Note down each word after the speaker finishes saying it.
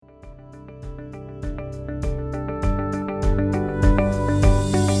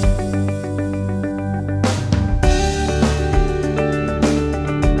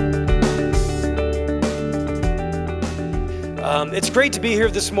It's great to be here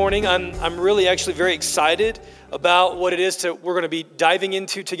this morning. I'm really actually very excited about what it is we're going to be diving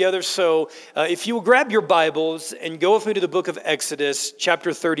into together. So if you will grab your Bibles and go with me to the book of Exodus,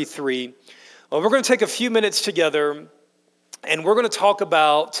 chapter 33, we're going to take a few minutes together and we're going to talk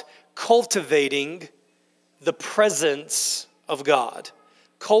about cultivating the presence of God.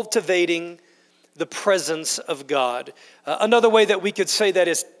 Cultivating the presence of God. Another way that we could say that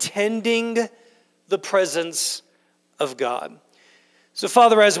is tending the presence of God. So,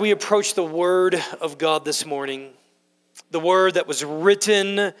 Father, as we approach the Word of God this morning, the Word that was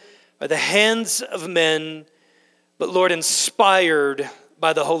written by the hands of men, but Lord, inspired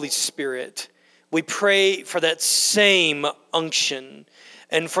by the Holy Spirit, we pray for that same unction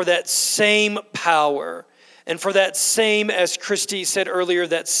and for that same power and for that same, as Christy said earlier,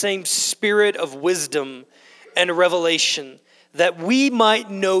 that same spirit of wisdom and revelation, that we might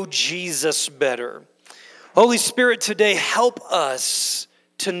know Jesus better. Holy Spirit, today help us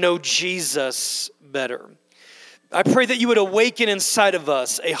to know Jesus better. I pray that you would awaken inside of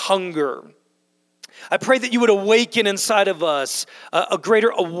us a hunger. I pray that you would awaken inside of us a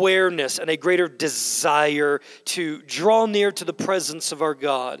greater awareness and a greater desire to draw near to the presence of our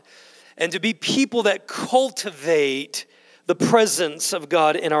God and to be people that cultivate the presence of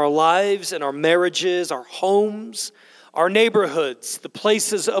God in our lives, in our marriages, our homes, our neighborhoods, the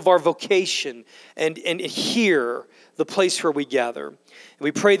places of our vocation, and here, the place where we gather. And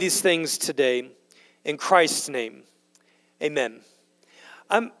we pray these things today in Christ's name. Amen.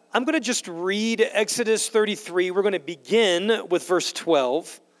 I'm going to just read Exodus 33. We're going to begin with verse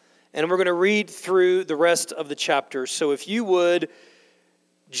 12, and we're going to read through the rest of the chapter. So if you would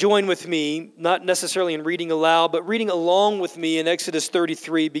join with me, not necessarily in reading aloud, but reading along with me in Exodus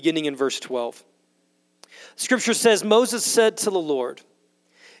 33, beginning in verse 12. Scripture says, Moses said to the Lord,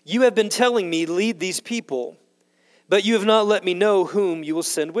 "You have been telling me, lead these people, but you have not let me know whom you will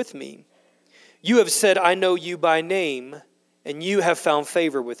send with me. You have said, I know you by name, and you have found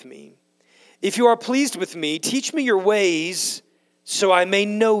favor with me. If you are pleased with me, teach me your ways so I may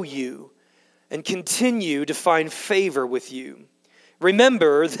know you and continue to find favor with you.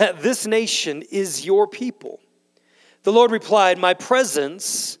 Remember that this nation is your people." The Lord replied, "My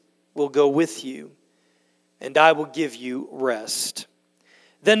presence will go with you, and I will give you rest."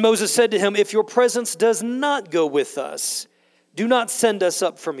 Then Moses said to him, "If your presence does not go with us, do not send us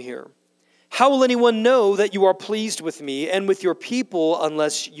up from here. How will anyone know that you are pleased with me and with your people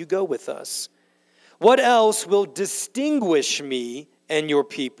unless you go with us? What else will distinguish me and your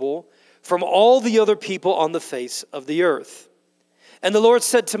people from all the other people on the face of the earth?" And the Lord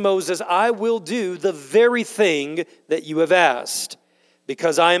said to Moses, "I will do the very thing that you have asked,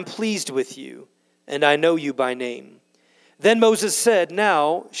 because I am pleased with you, and I know you by name." Then Moses said,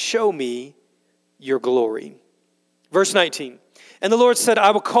 "Now show me your glory." Verse 19, and the Lord said,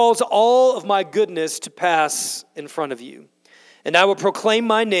 "I will cause all of my goodness to pass in front of you, and I will proclaim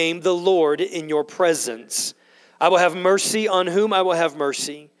my name, the Lord, in your presence. I will have mercy on whom I will have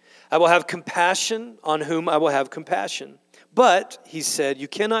mercy. I will have compassion on whom I will have compassion. But," he said, "you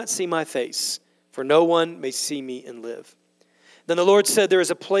cannot see my face, for no one may see me and live." Then the Lord said, "There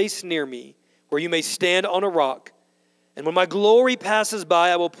is a place near me where you may stand on a rock. And when my glory passes by,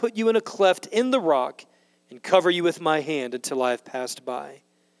 I will put you in a cleft in the rock and cover you with my hand until I have passed by.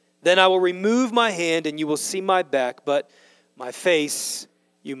 Then I will remove my hand and you will see my back, but my face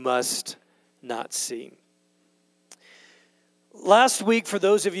you must not see." Last week, for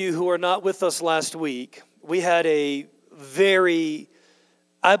those of you who are not with us last week, we had a very,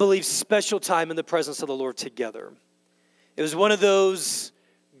 I believe, special time in the presence of the Lord together. It was one of those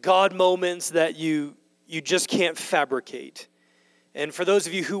God moments that you just can't fabricate. And for those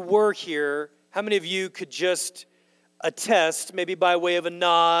of you who were here, how many of you could just attest, maybe by way of a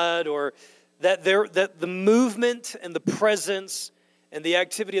nod, or that the movement and the presence and the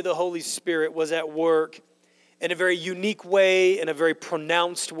activity of the Holy Spirit was at work in a very unique way, in a very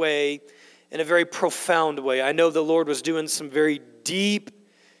pronounced way, in a very profound way? I know the Lord was doing some very deep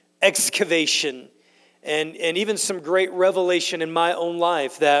excavation and even some great revelation in my own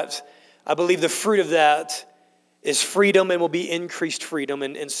life that I believe the fruit of that is freedom and will be increased freedom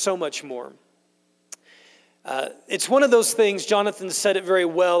and so much more. It's one of those things, Jonathan said it very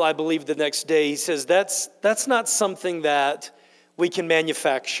well, I believe, the next day. He says, that's not something that we can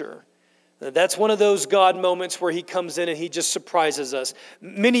manufacture. That's one of those God moments where he comes in and he just surprises us.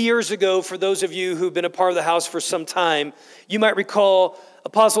 Many years ago, for those of you who've been a part of the house for some time, you might recall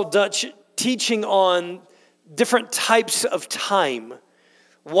Apostle Dutch teaching on different types of time.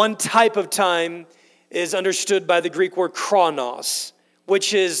 One type of time is understood by the Greek word chronos,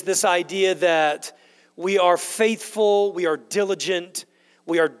 which is this idea that we are faithful, we are diligent,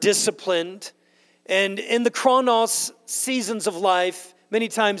 we are disciplined. And in the chronos seasons of life, many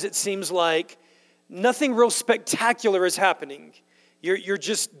times it seems like nothing real spectacular is happening. You're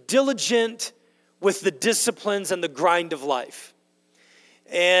just diligent with the disciplines and the grind of life.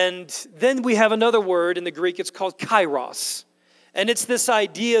 And then we have another word in the Greek, it's called kairos. And it's this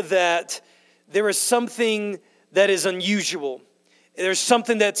idea that there is something that is unusual. There's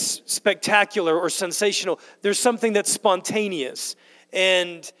something that's spectacular or sensational. There's something that's spontaneous.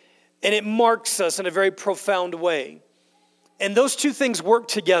 And it marks us in a very profound way. And those two things work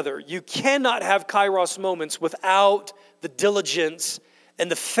together. You cannot have kairos moments without the diligence and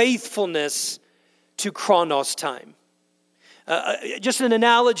the faithfulness to chronos time. Just an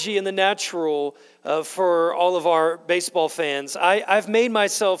analogy in the natural for all of our baseball fans. I've made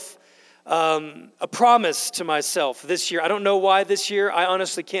myself a promise to myself this year. I don't know why this year. I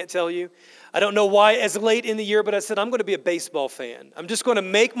honestly can't tell you. I don't know why as late in the year, but I said I'm going to be a baseball fan. I'm just going to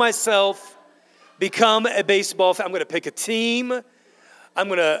make myself become a baseball fan. I'm going to pick a team. I'm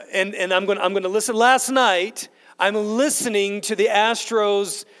going to listen. Last night, I'm listening to the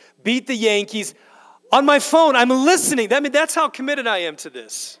Astros beat the Yankees on my phone. I'm listening. That's how committed I am to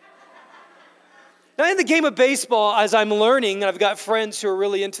this. Now, in the game of baseball, as I'm learning, and I've got friends who are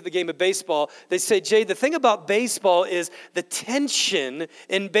really into the game of baseball, they say, Jay, the thing about baseball is the tension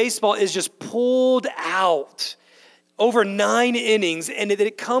in baseball is just pulled out over 9 innings, and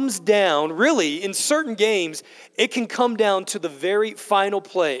it comes down, really, in certain games, it can come down to the very final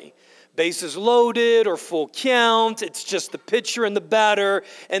play. Bases loaded or full count, it's just the pitcher and the batter,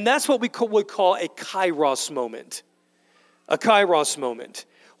 and that's what we would call a kairos moment. A kairos moment,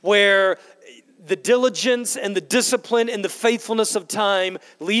 where the diligence and the discipline and the faithfulness of time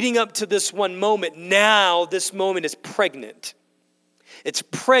leading up to this one moment, now this moment is pregnant. It's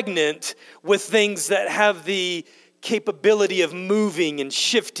pregnant with things that have the capability of moving and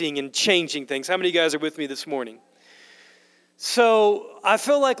shifting and changing things. How many of you guys are with me this morning? So I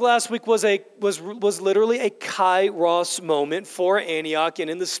feel like last week was literally a kairos moment for Antioch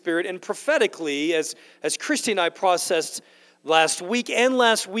and in the Spirit and prophetically, as Christy and I processed last week and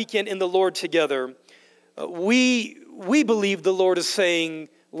last weekend in the Lord together, we believe the Lord is saying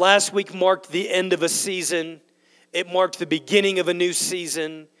last week marked the end of a season. It marked the beginning of a new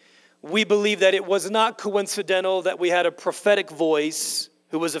season. We believe that it was not coincidental that we had a prophetic voice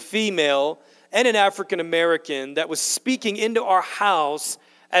who was a female and an African American that was speaking into our house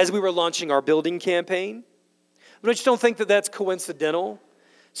as we were launching our building campaign. But I just don't think that that's coincidental.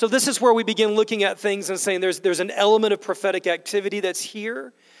 So this is where we begin looking at things and saying there's an element of prophetic activity that's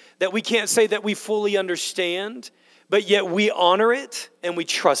here that we can't say that we fully understand, but yet we honor it and we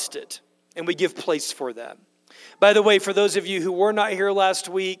trust it and we give place for that. By the way, for those of you who were not here last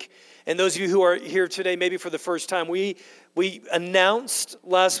week and those of you who are here today maybe for the first time, we announced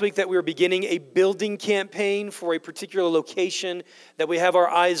last week that we were beginning a building campaign for a particular location that we have our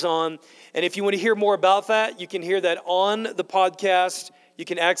eyes on. And if you want to hear more about that, you can hear that on the podcast. You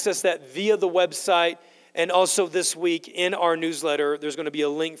can access that via the website. And also this week in our newsletter, there's going to be a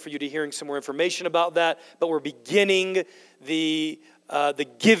link for you to hearing some more information about that. But we're beginning the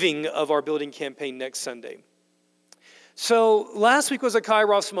giving of our building campaign next Sunday. So last week was a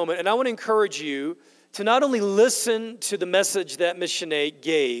kairos moment, and I want to encourage you to not only listen to the message that Ms. Sinead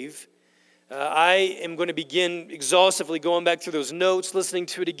gave. I am going to begin exhaustively going back through those notes, listening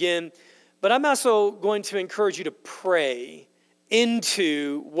to it again. But I'm also going to encourage you to pray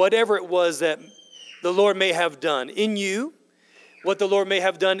into whatever it was that the Lord may have done in you, what the Lord may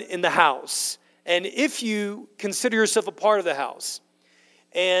have done in the house. And if you consider yourself a part of the house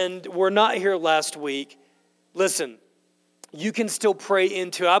and were not here last week, listen, you can still pray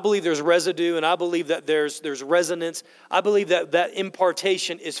into. I believe there's residue, and I believe that there's resonance. I believe that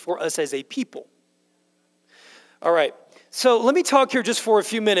impartation is for us as a people. All right. So let me talk here just for a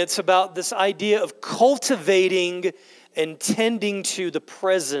few minutes about this idea of cultivating and tending to the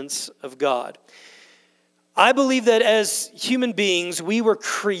presence of God. I believe that as human beings, we were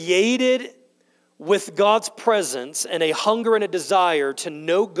created with God's presence and a hunger and a desire to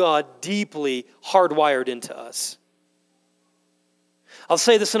know God deeply hardwired into us. I'll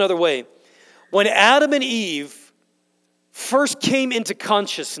say this another way. When Adam and Eve first came into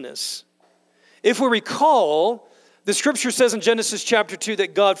consciousness, if we recall, the scripture says in Genesis chapter 2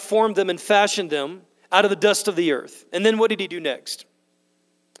 that God formed them and fashioned them out of the dust of the earth. And then what did he do next?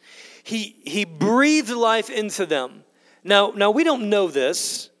 He breathed life into them. Now we don't know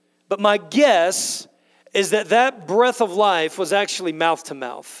this, but my guess is that breath of life was actually mouth to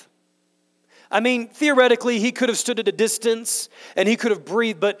mouth. I mean, theoretically, he could have stood at a distance and he could have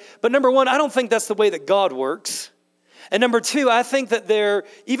breathed. But number one, I don't think that's the way that God works. And number two, I think that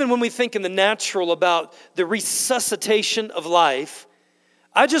even when we think in the natural about the resuscitation of life,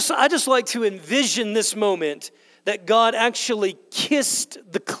 I just like to envision this moment that God actually kissed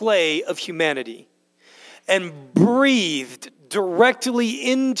the clay of humanity and breathed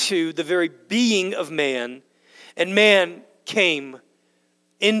directly into the very being of man, and man came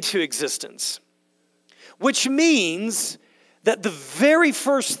into existence. Which means that the very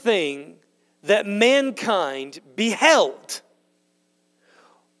first thing that mankind beheld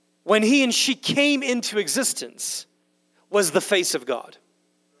when he and she came into existence was the face of God.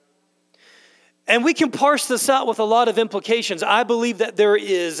 And we can parse this out with a lot of implications. I believe that there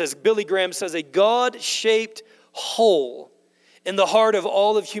is, as Billy Graham says, a God-shaped hole in the heart of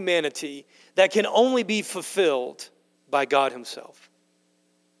all of humanity that can only be fulfilled by God himself.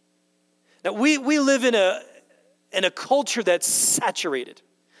 Now, we live in a culture that's saturated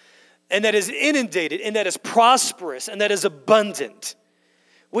and that is inundated and that is prosperous and that is abundant.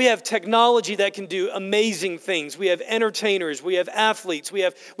 We have technology that can do amazing things. We have entertainers, we have athletes, we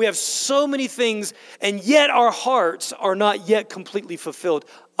have so many things, and yet our hearts are not yet completely fulfilled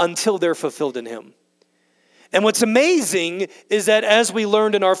until they're fulfilled in him. And what's amazing is that as we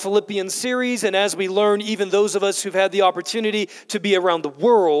learned in our Philippians series, and as we learn, even those of us who've had the opportunity to be around the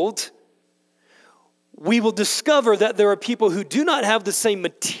world, we will discover that there are people who do not have the same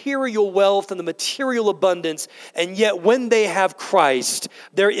material wealth and the material abundance, and yet when they have Christ,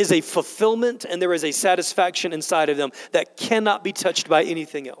 there is a fulfillment and there is a satisfaction inside of them that cannot be touched by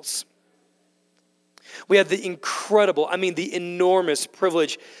anything else. We have the enormous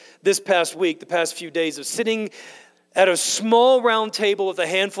privilege this past week, the past few days, of sitting at a small round table with a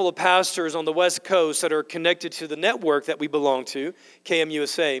handful of pastors on the West Coast that are connected to the network that we belong to,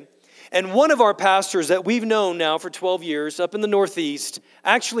 KMUSA. And one of our pastors that we've known now for 12 years up in the Northeast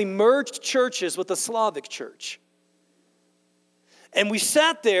actually merged churches with a Slavic church. And we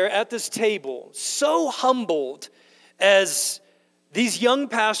sat there at this table so humbled as these young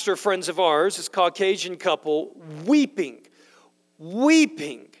pastor friends of ours, this Caucasian couple, weeping,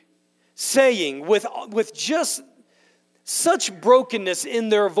 saying with just such brokenness in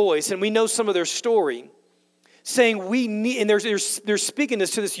their voice, and we know some of their story, saying we need, and they're speaking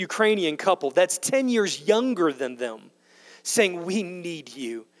this to this Ukrainian couple that's 10 years younger than them, saying we need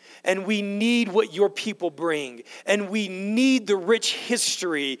you, and we need what your people bring, and we need the rich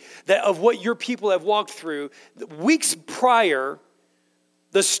history of what your people have walked through. Weeks prior,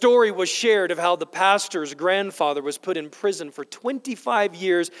 the story was shared of how the pastor's grandfather was put in prison for 25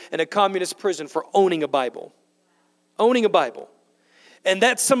 years in a communist prison for owning a Bible. Owning a Bible. And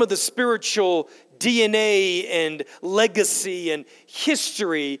that's some of the spiritual DNA and legacy and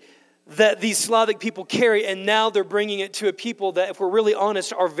history that these Slavic people carry, and now they're bringing it to a people that, if we're really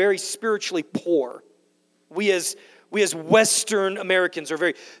honest, are very spiritually poor. We as Western Americans are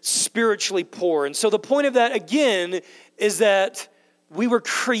very spiritually poor. And so the point of that, again, is that we were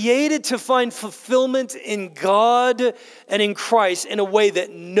created to find fulfillment in God and in Christ in a way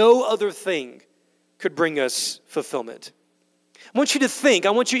that no other thing could bring us fulfillment. I want you to think, I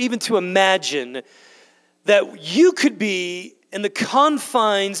want you even to imagine that you could be in the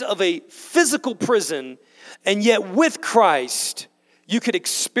confines of a physical prison, and yet with Christ, you could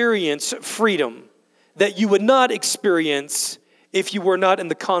experience freedom that you would not experience if you were not in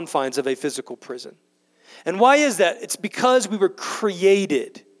the confines of a physical prison. And why is that? It's because we were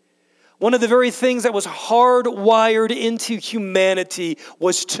created. One of the very things that was hardwired into humanity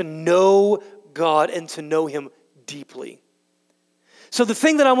was to know God and to know him deeply. So the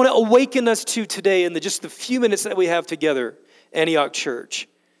thing that I want to awaken us to today in just the few minutes that we have together, Antioch Church,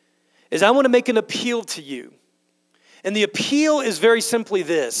 is I want to make an appeal to you. And the appeal is very simply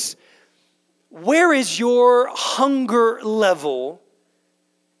this: where is your hunger level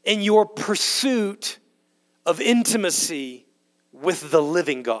in your pursuit of intimacy with the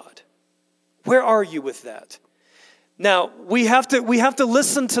living God? Where are you with that? Now, we have to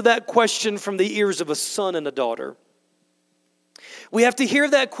listen to that question from the ears of a son and a daughter. We have to hear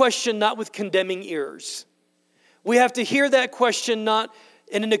that question not with condemning ears. We have to hear that question not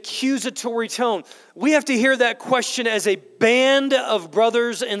in an accusatory tone. We have to hear that question as a band of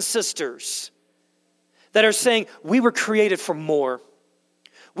brothers and sisters that are saying, we were created for more.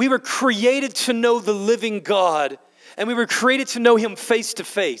 We were created to know the living God, and we were created to know him face to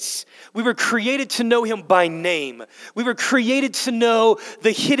face. We were created to know him by name. We were created to know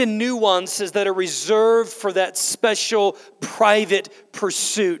the hidden nuances that are reserved for that special private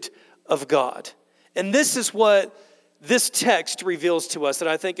pursuit of God. And this is what this text reveals to us that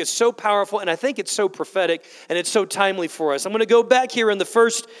I think is so powerful, and I think it's so prophetic, and it's so timely for us. I'm going to go back here in the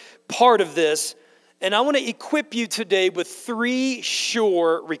first part of this, and I want to equip you today with 3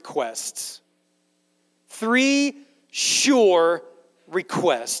 sure requests. 3 sure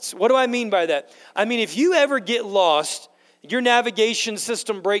requests. What do I mean by that? I mean, if you ever get lost, your navigation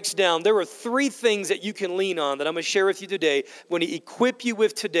system breaks down, there are 3 things that you can lean on that I'm going to share with you today. I'm going to equip you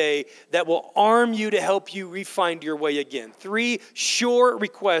with today that will arm you to help you re-find your way again. 3 sure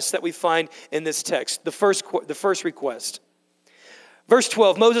requests that we find in this text. The first request. Verse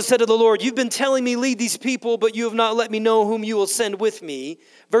 12, Moses said to the Lord, "You've been telling me lead these people, but you have not let me know whom you will send with me."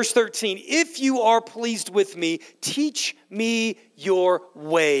 Verse 13, "If you are pleased with me, teach me your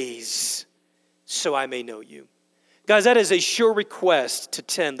ways, so I may know you." Guys, that is a sure request to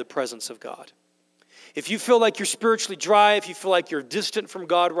tend the presence of God. If you feel like you're spiritually dry, if you feel like you're distant from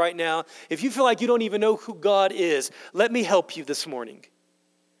God right now, if you feel like you don't even know who God is, let me help you this morning.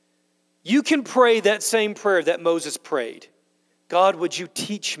 You can pray that same prayer that Moses prayed. God, would you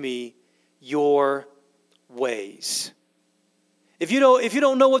teach me your ways? If you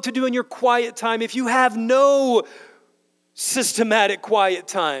don't know what to do in your quiet time, if you have no systematic quiet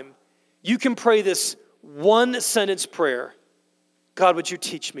time, you can pray this 1-sentence prayer. God, would you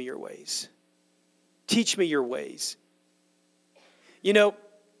teach me your ways? Teach me your ways. You know,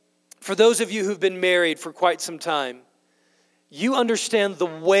 for those of you who've been married for quite some time, you understand the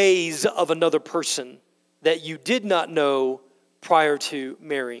ways of another person that you did not know prior to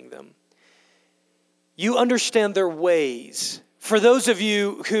marrying them. You understand their ways. For those of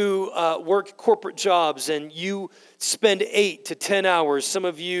you who work corporate jobs and you spend 8 to 10 hours, some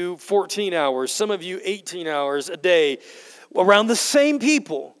of you 14 hours, some of you 18 hours a day around the same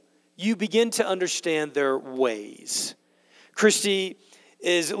people, you begin to understand their ways. Christy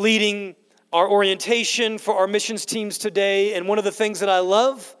is leading our orientation for our missions teams today, and one of the things that I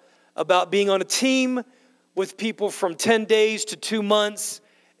love about being on a team with people from 10 days to 2 months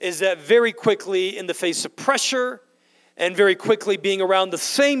is that very quickly, in the face of pressure and very quickly being around the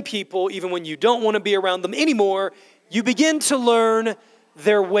same people, even when you don't want to be around them anymore, you begin to learn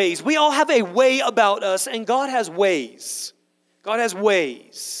their ways. We all have a way about us, and God has ways. God has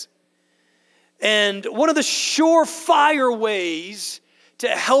ways. And one of the surefire ways to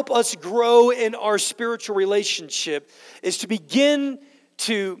help us grow in our spiritual relationship is to begin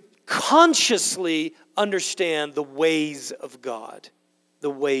to consciously understand the ways of God. The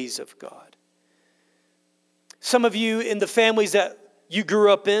ways of God. Some of you in the families that you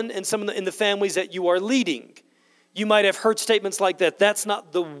grew up in, and some in the families that you are leading, you might have heard statements like that. That's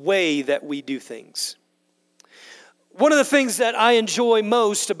not the way that we do things. One of the things that I enjoy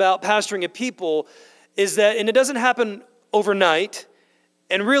most about pastoring a people is that, and it doesn't happen overnight,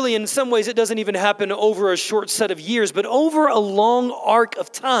 and really in some ways it doesn't even happen over a short set of years, but over a long arc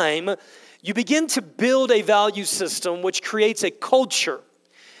of time, you begin to build a value system which creates a culture.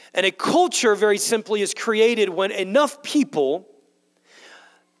 And a culture, very simply, is created when enough people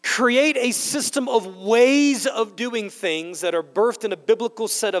create a system of ways of doing things that are birthed in a biblical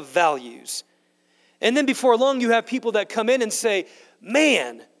set of values. And then before long, you have people that come in and say,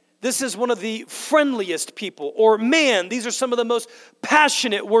 "Man, this is one of the friendliest people," or "Man, these are some of the most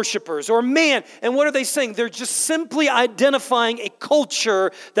passionate worshipers," or "Man," and what are they saying? They're just simply identifying a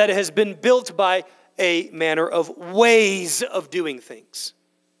culture that has been built by a manner of ways of doing things.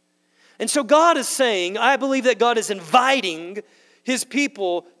 And so God is saying, I believe that God is inviting His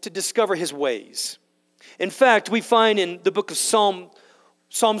people to discover His ways. In fact, we find in the book of Psalms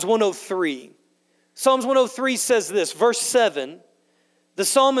 103, Psalms 103 says this, verse 7, the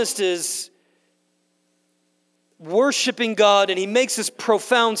psalmist is worshiping God, and he makes this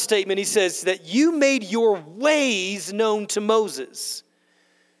profound statement. He says that you made your ways known to Moses,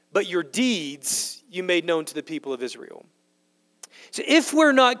 but your deeds you made known to the people of Israel. So if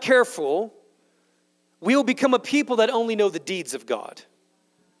we're not careful, we will become a people that only know the deeds of God.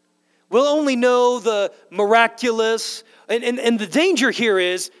 We'll only know the miraculous. And the danger here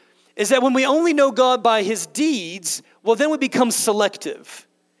is that when we only know God by His deeds, well, then we become selective.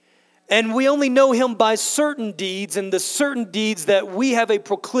 And we only know Him by certain deeds, and the certain deeds that we have a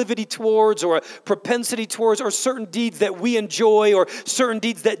proclivity towards or a propensity towards, or certain deeds that we enjoy, or certain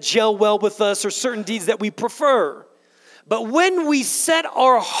deeds that gel well with us, or certain deeds that we prefer. But when we set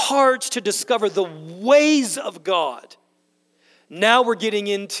our hearts to discover the ways of God, now we're getting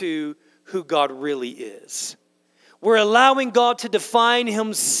into who God really is. We're allowing God to define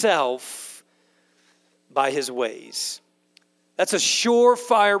Himself by His ways. That's a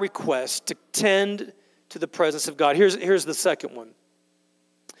surefire request to tend to the presence of God. Here's the second one.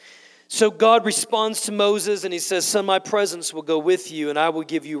 so God responds to Moses and he says, son, my presence will go with you and I will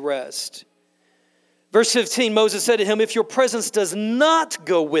give you rest. Verse 15, Moses said to him, if your presence does not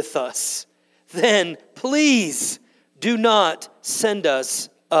go with us, then please do not send us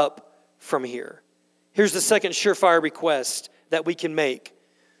up from here. Here's the second surefire request that we can make.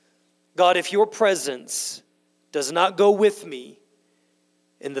 God, if your presence does not go with me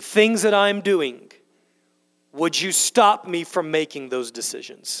in the things that I'm doing, would you stop me from making those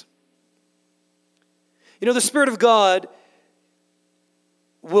decisions? You know, the Spirit of God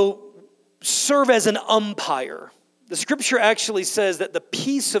will serve as an umpire. The Scripture actually says that the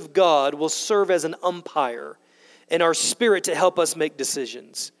peace of God will serve as an umpire in our spirit to help us make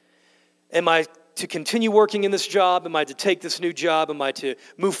decisions. Am I to continue working in this job? Am I to take this new job? Am I to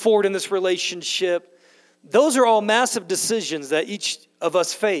move forward in this relationship? Those are all massive decisions that each of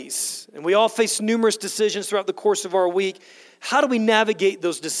us face. And we all face numerous decisions throughout the course of our week. How do we navigate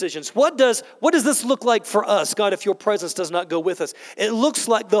those decisions? What does this look like for us, God, if your presence does not go with us? It looks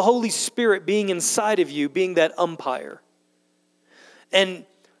like the Holy Spirit being inside of you, being that umpire. And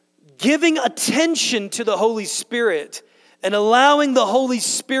giving attention to the Holy Spirit and allowing the Holy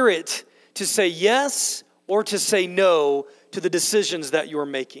Spirit to say yes or to say no to the decisions that you're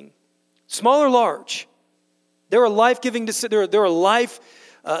making. Small or large. There are life-giving decisions. There are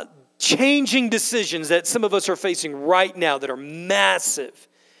life-changing decisions that some of us are facing right now that are massive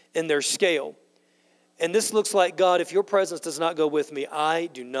in their scale. And this looks like, God, if your presence does not go with me, I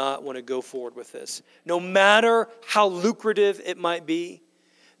do not want to go forward with this. No matter how lucrative it might be,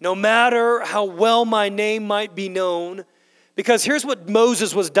 no matter how well my name might be known, because here's what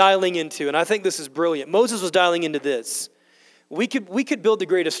Moses was dialing into, and I think this is brilliant. Moses was dialing into this. We could build the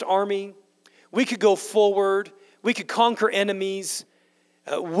greatest army. We could go forward. We could conquer enemies.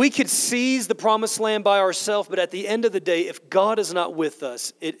 We could seize the promised land by ourselves, but at the end of the day, if God is not with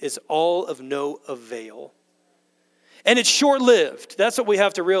us, it is all of no avail. And it's short-lived. That's what we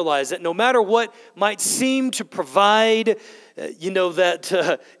have to realize, that no matter what might seem to provide,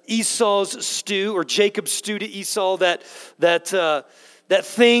 that Esau's stew, or Jacob's stew to Esau, that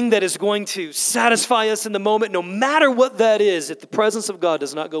thing that is going to satisfy us in the moment, no matter what that is, if the presence of God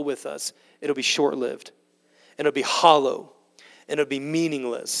does not go with us, it'll be short-lived, and it'll be hollow, and it'll be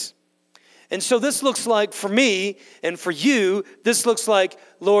meaningless. And so this looks like, for me and for you, this looks like,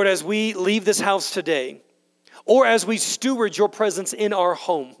 Lord, as we leave this house today, or as we steward your presence in our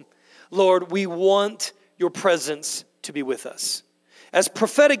home, Lord, we want your presence to be with us. As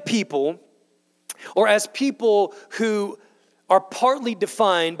prophetic people, or as people who are partly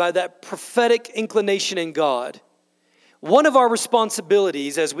defined by that prophetic inclination in God, one of our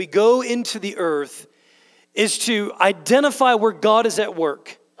responsibilities as we go into the earth is to identify where God is at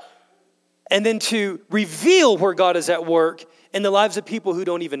work, and then to reveal where God is at work in the lives of people who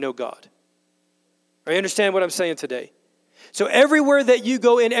don't even know God. Are you understand what I'm saying today? So everywhere that you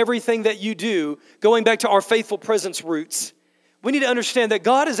go in everything that you do, going back to our faithful presence roots, we need to understand that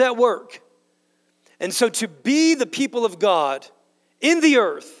God is at work. And so to be the people of God in the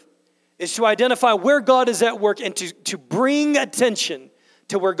earth is to identify where God is at work and to bring attention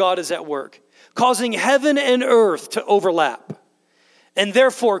to where God is at work, causing heaven and earth to overlap, and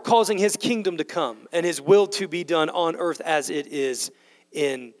therefore causing his kingdom to come and his will to be done on earth as it is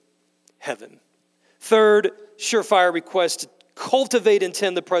in heaven. Third, surefire request, to cultivate and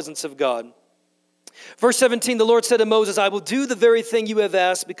tend the presence of God. Verse 17, the Lord said to Moses, I will do the very thing you have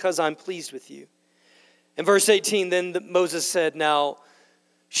asked because I'm pleased with you. In verse 18, then Moses said, now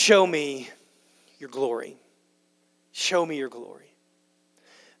show me your glory. Show me your glory.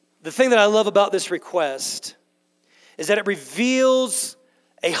 The thing that I love about this request is that it reveals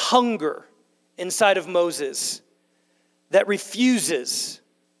a hunger inside of Moses that refuses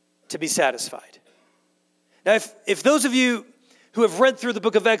to be satisfied. Now, if those of you who have read through the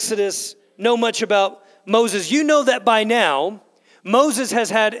book of Exodus know much about Moses, you know that by now, Moses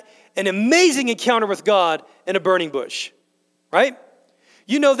has had an amazing encounter with God in a burning bush, right?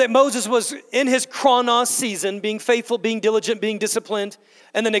 You know that Moses was in his chronos season, being faithful, being diligent, being disciplined.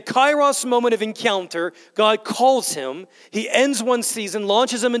 And then a kairos moment of encounter, God calls him. He ends one season,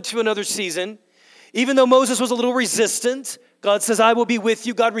 launches him into another season. Even though Moses was a little resistant, God says, I will be with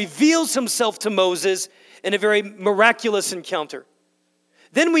you. God reveals himself to Moses in a very miraculous encounter.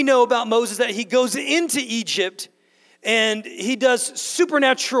 Then we know about Moses that he goes into Egypt and he does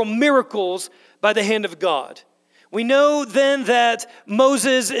supernatural miracles by the hand of God. We know then that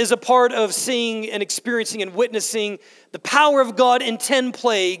Moses is a part of seeing and experiencing and witnessing the power of God in 10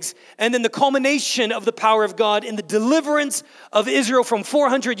 plagues, and then the culmination of the power of God in the deliverance of Israel from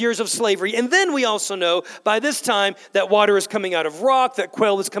 400 years of slavery. And then we also know by this time that water is coming out of rock, that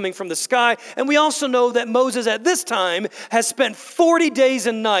quail is coming from the sky. And we also know that Moses at this time has spent 40 days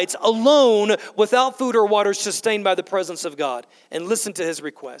and nights alone without food or water, sustained by the presence of God. And listen to his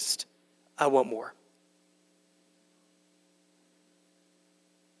request. I want more.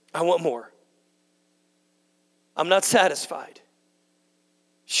 I want more. I'm not satisfied.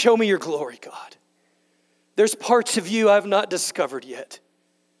 Show me your glory, God. There's parts of you I've not discovered yet.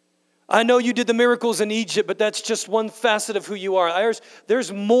 I know you did the miracles in Egypt, but that's just one facet of who you are.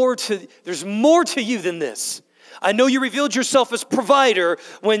 There's more to you than this. I know you revealed yourself as provider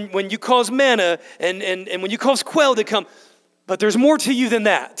when you caused manna and when you caused quail to come, but there's more to you than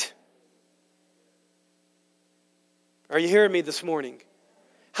that. Are you hearing me this morning?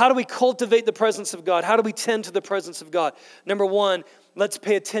 How do we cultivate the presence of God? How do we tend to the presence of God? Number one, let's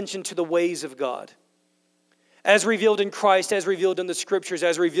pay attention to the ways of God. As revealed in Christ, as revealed in the scriptures,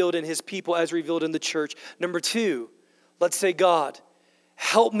 as revealed in his people, as revealed in the church. Number two, let's say, God,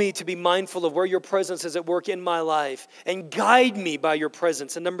 help me to be mindful of where your presence is at work in my life and guide me by your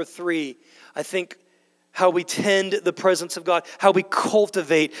presence. And number three, I think how we tend the presence of God, how we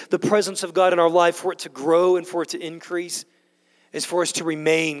cultivate the presence of God in our life for it to grow and for it to increase, is for us to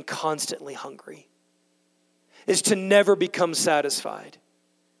remain constantly hungry, is to never become satisfied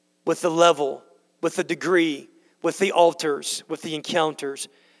with the level, with the degree, with the altars, with the encounters,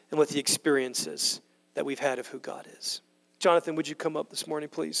 and with the experiences that we've had of who God is. Jonathan, would you come up this morning,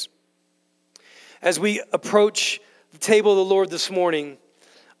 please? As we approach the table of the Lord this morning,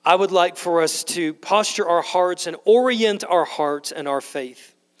 I would like for us to posture our hearts and orient our hearts and our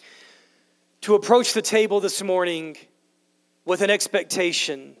faith to approach the table this morning with an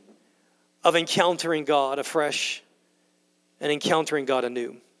expectation of encountering God afresh and encountering God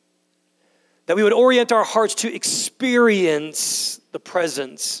anew. That we would orient our hearts to experience the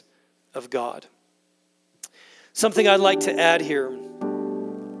presence of God. Something I'd like to add here.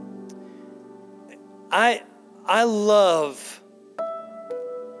 I love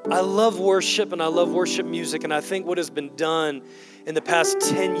worship, and I love worship music, and I think what has been done in the past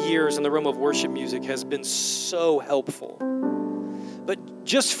 10 years in the realm of worship music has been so helpful. But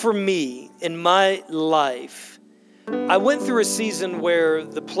just for me, in my life, I went through a season where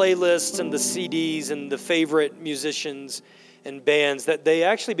the playlists and the CDs and the favorite musicians and bands, that they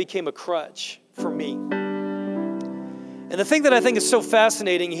actually became a crutch for me. And the thing that I think is so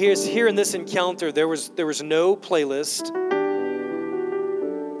fascinating here in this encounter, there was no playlist.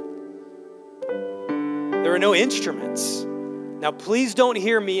 There were no instruments. Now, please don't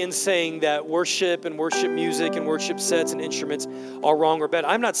hear me in saying that worship and worship music and worship sets and instruments are wrong or bad.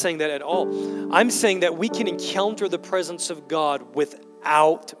 I'm not saying that at all. I'm saying that we can encounter the presence of God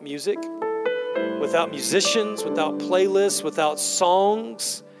without music, without musicians, without playlists, without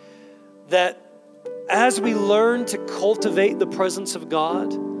songs. That as we learn to cultivate the presence of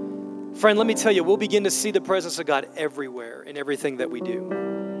God, friend, let me tell you, we'll begin to see the presence of God everywhere in everything that we do.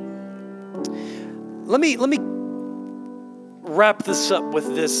 Let me wrap this up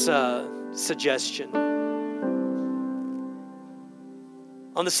with this suggestion.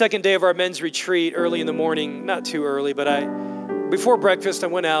 On the second day of our men's retreat, early in the morning, not too early, but before breakfast, I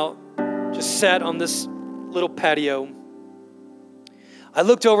went out, just sat on this little patio. I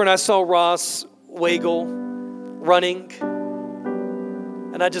looked over and I saw Ross Wagle running,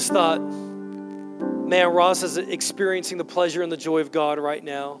 and I just thought, man, Ross is experiencing the pleasure and the joy of God right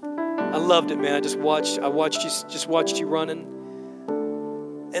now. I loved it, man. I watched you running.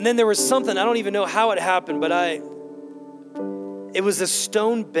 And then there was something, I don't even know how it happened, but it was a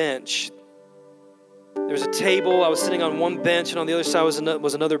stone bench. There was a table. I was sitting on one bench, and on the other side was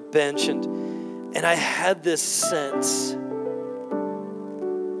another bench, and I had this sense.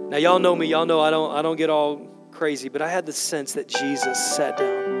 Now, y'all know me. Y'all know I don't get all crazy, but I had the sense that Jesus sat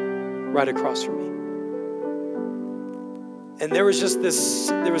down right across from me. And there was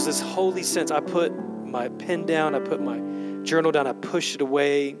this holy sense. I put my pen down, I put my journal down, I pushed it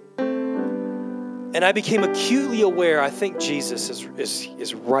away. And I became acutely aware, I think Jesus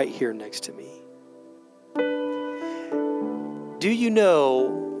is right here next to me. Do you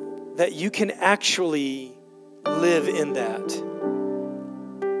know that you can actually live in that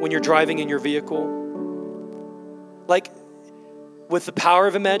when you're driving in your vehicle? Like, with the power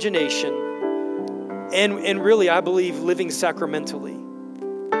of imagination, and really, I believe living sacramentally.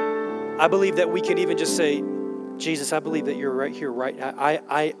 I believe that we can even just say, Jesus, I believe that you're right here, right now.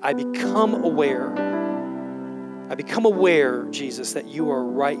 I become aware I become aware, Jesus, that you are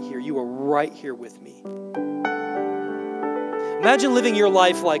right here. You are right here with me. Imagine living your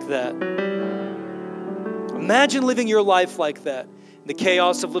life like that. Imagine living your life like that. In the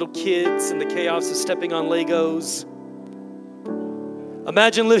chaos of little kids and the chaos of stepping on Legos.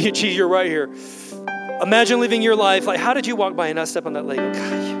 Imagine living, geez, you're right here. Imagine living your life like, how did you walk by and not step on that Lego?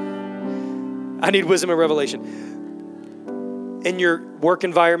 God, I need wisdom and revelation. In your work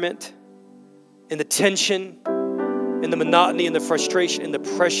environment, in the tension, in the monotony, in the frustration, in the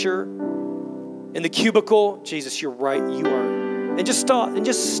pressure, in the cubicle, Jesus, you're right, you are. And just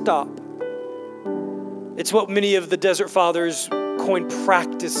stop. It's what many of the Desert Fathers coined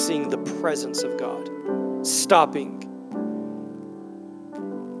practicing the presence of God. Stopping.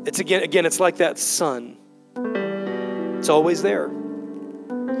 It's again, it's like that sun. It's always there.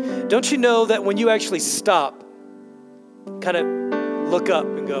 Don't you know that when you actually stop, kind of look up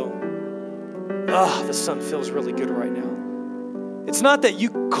and go, the sun feels really good right now. It's not that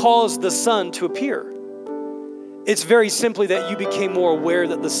you caused the sun to appear. It's very simply that you became more aware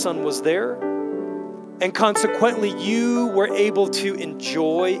that the sun was there, and consequently you were able to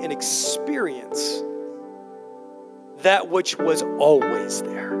enjoy and experience that which was always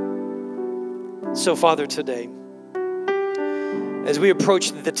there. So, Father, today, as we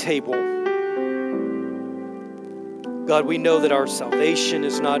approach the table, God, we know that our salvation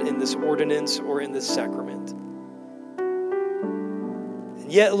is not in this ordinance or in this sacrament.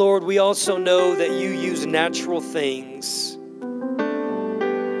 And yet, Lord, we also know that you use natural things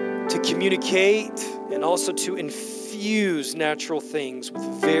to communicate and also to infuse natural things with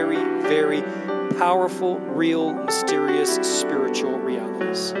very, very powerful, real, mysterious, spiritual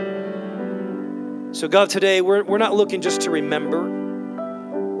realities. So God, today we're not looking just to remember,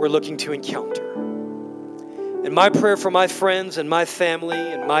 we're looking to encounter. And my prayer for my friends and my family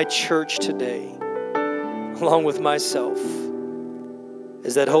and my church today, along with myself,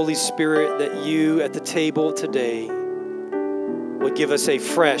 is that Holy Spirit, that you at the table today would give us a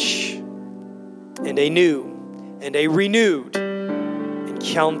fresh and a new and a renewed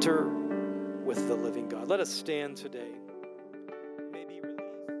encounter with the living God. Let us stand today.